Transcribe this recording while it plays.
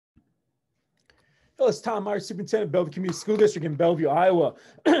Hello, it's Tom Myers, Superintendent of Bellevue Community School District in Bellevue, Iowa.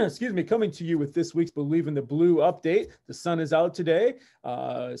 Excuse me, coming to you with this week's Believe in the Blue update. The sun is out today.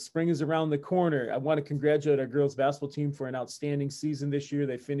 Spring is around the corner. I want to congratulate our girls basketball team for an outstanding season this year.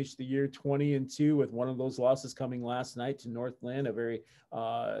 They finished the year 20-2 with one of those losses coming last night to Northland, a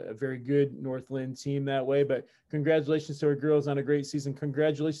very good Northland team that way. But congratulations to our girls on a great season.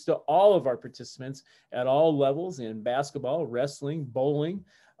 Congratulations to all of our participants at all levels in basketball, wrestling, bowling,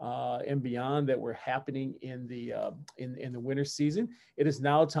 and beyond that were happening in the winter season. It is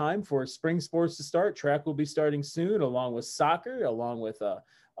now time for spring sports to start. Track will be starting soon, along with soccer, along with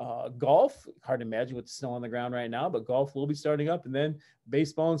golf. Hard to imagine with the snow on the ground right now, but golf will be starting up, and then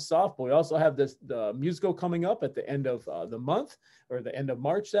baseball and softball. We also have the musical coming up at the end of the month, or the end of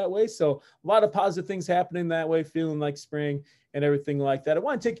March that way. So a lot of positive things happening that way, feeling like spring and everything like that. I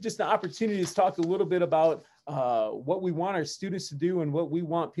want to take just an opportunity to talk a little bit about what we want our students to do, and what we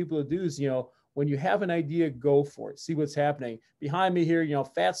want people to do is, when you have an idea, go for it. See what's happening. Behind me here,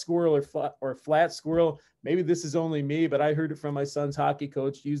 fat squirrel or flat squirrel. Maybe this is only me, but I heard it from my son's hockey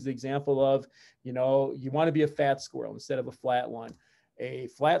coach. Use the example of, you want to be a fat squirrel instead of a flat one. A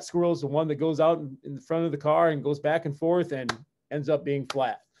flat squirrel is the one that goes out in the front of the car and goes back and forth and ends up being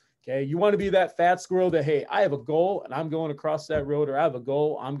flat. Okay, you want to be that fat squirrel that, hey, I have a goal and I'm going across that road, or I have a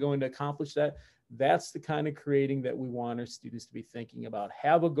goal, I'm going to accomplish that. That's the kind of creating that we want our students to be thinking about.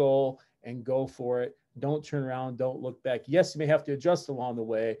 Have a goal and go for it. Don't turn around, don't look back. Yes, you may have to adjust along the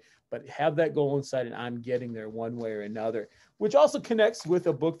way, but have that goal inside, and I'm getting there one way or another, which also connects with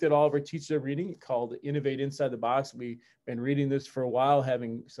a book that all of our teachers are reading called Innovate Inside the Box. We've been reading this for a while,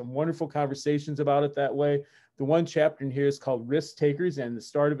 having some wonderful conversations about it that way. The one chapter in here is called Risk Takers, and the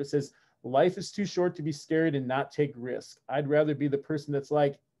start of it says, life is too short to be scared and not take risks. I'd rather be the person that's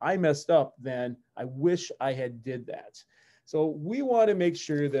like, I messed up than I wish I had did that. So we want to make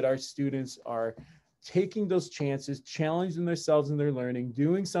sure that our students are taking those chances, challenging themselves in their learning,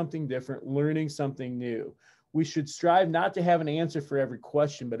 doing something different, learning something new. We should strive not to have an answer for every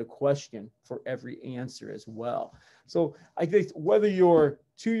question, but a question for every answer as well. So I think whether you're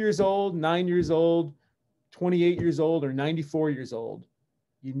 2 years old, 9 years old, 28 years old, or 94 years old,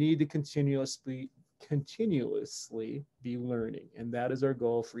 you need to continuously be learning. And that is our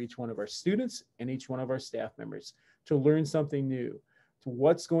goal for each one of our students and each one of our staff members, to learn something new, to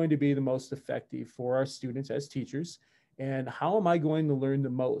what's going to be the most effective for our students as teachers, and how am I going to learn the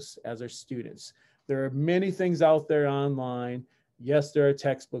most as our students. There are many things out there online. Yes, there are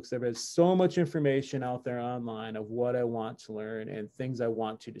textbooks. There is so much information out there online of what I want to learn and things I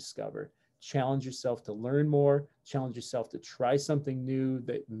want to discover. Challenge yourself to learn more, challenge yourself to try something new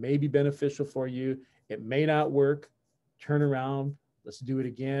that may be beneficial for you. It may not work. Turn around, let's do it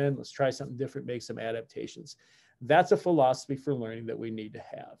again. Let's try something different, make some adaptations. That's a philosophy for learning that we need to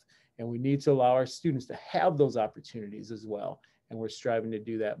have. And we need to allow our students to have those opportunities as well. And we're striving to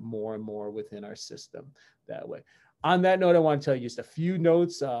do that more and more within our system that way. On that note, I want to tell you just a few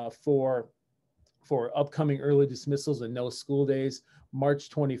notes for upcoming early dismissals and no school days. March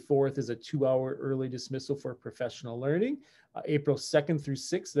 24th is a 2-hour early dismissal for professional learning. April 2nd through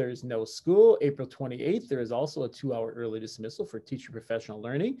 6th, there is no school. April 28th, there is also a 2-hour early dismissal for teacher professional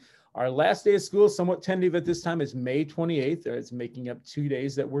learning. Our last day of school, somewhat tentative at this time, is May 28th. It's making up 2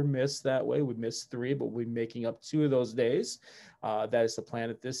 days that were missed that way. We missed 3, but we're making up 2 of those days. That is the plan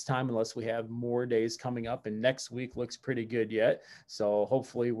at this time, unless we have more days coming up, and next week looks pretty good yet. So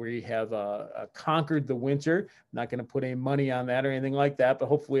hopefully we have conquered the winter. I'm not going to put any money on that or anything like that, but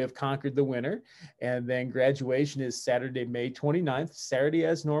hopefully we have conquered the winter. And then graduation is Saturday, May 29th, Saturday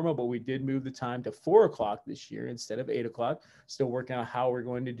as normal, but we did move the time to 4 o'clock this year instead of 8 o'clock. Still working on how we're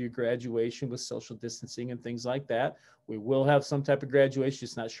going to do graduation with social distancing and things like that. We will have some type of graduation,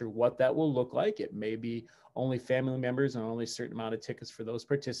 just not sure what that will look like. It may be only family members and only a certain amount of tickets for those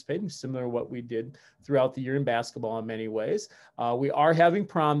participating, similar to what we did throughout the year in basketball in many ways. We are having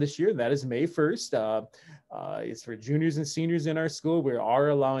prom this year. That is May 1st. It's for juniors and seniors in our school. We are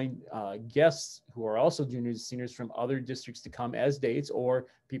allowing guests who are also juniors and seniors from other districts to come as dates, or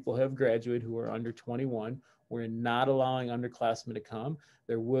people who have graduated who are under 21. We're not allowing underclassmen to come.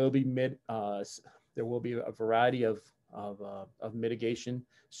 There will be a variety of mitigation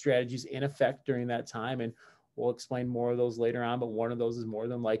strategies in effect during that time, and we'll explain more of those later on, but one of those is more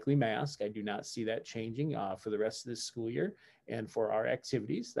than likely mask. I do not see that changing for the rest of this school year and for our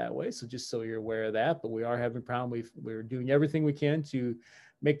activities that way. So just so you're aware of that, but we are having a problem. We're doing everything we can to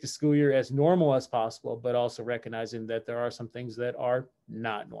make the school year as normal as possible, but also recognizing that there are some things that are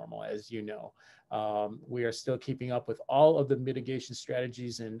not normal, as you know. We are still keeping up with all of the mitigation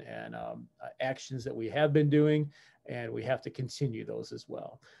strategies and actions that we have been doing. and we have to continue those as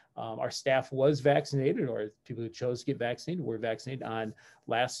well. Our staff was vaccinated, or people who chose to get vaccinated were vaccinated on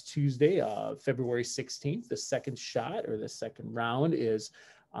last Tuesday, February 16th. The second shot, or the second round, is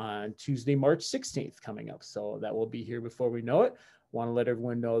on Tuesday, March 16th coming up. So that will be here before we know it. Want to let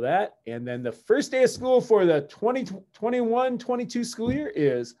everyone know that. And then the first day of school for the 2021-22 school year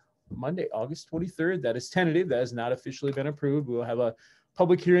is Monday, August 23rd. That is tentative. That has not officially been approved. We'll have a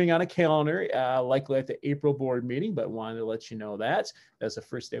public hearing on a calendar, likely at the April board meeting, but wanted to let you know that that's the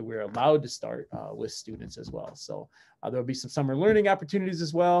first day we're allowed to start with students as well. So there'll be some summer learning opportunities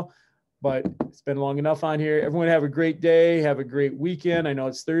as well, but it's been long enough on here. Everyone have a great day. Have a great weekend. I know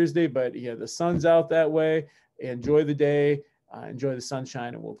it's Thursday, but yeah, the sun's out that way. Enjoy the day, enjoy the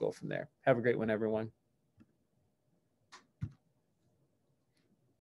sunshine, and we'll go from there. Have a great one, everyone.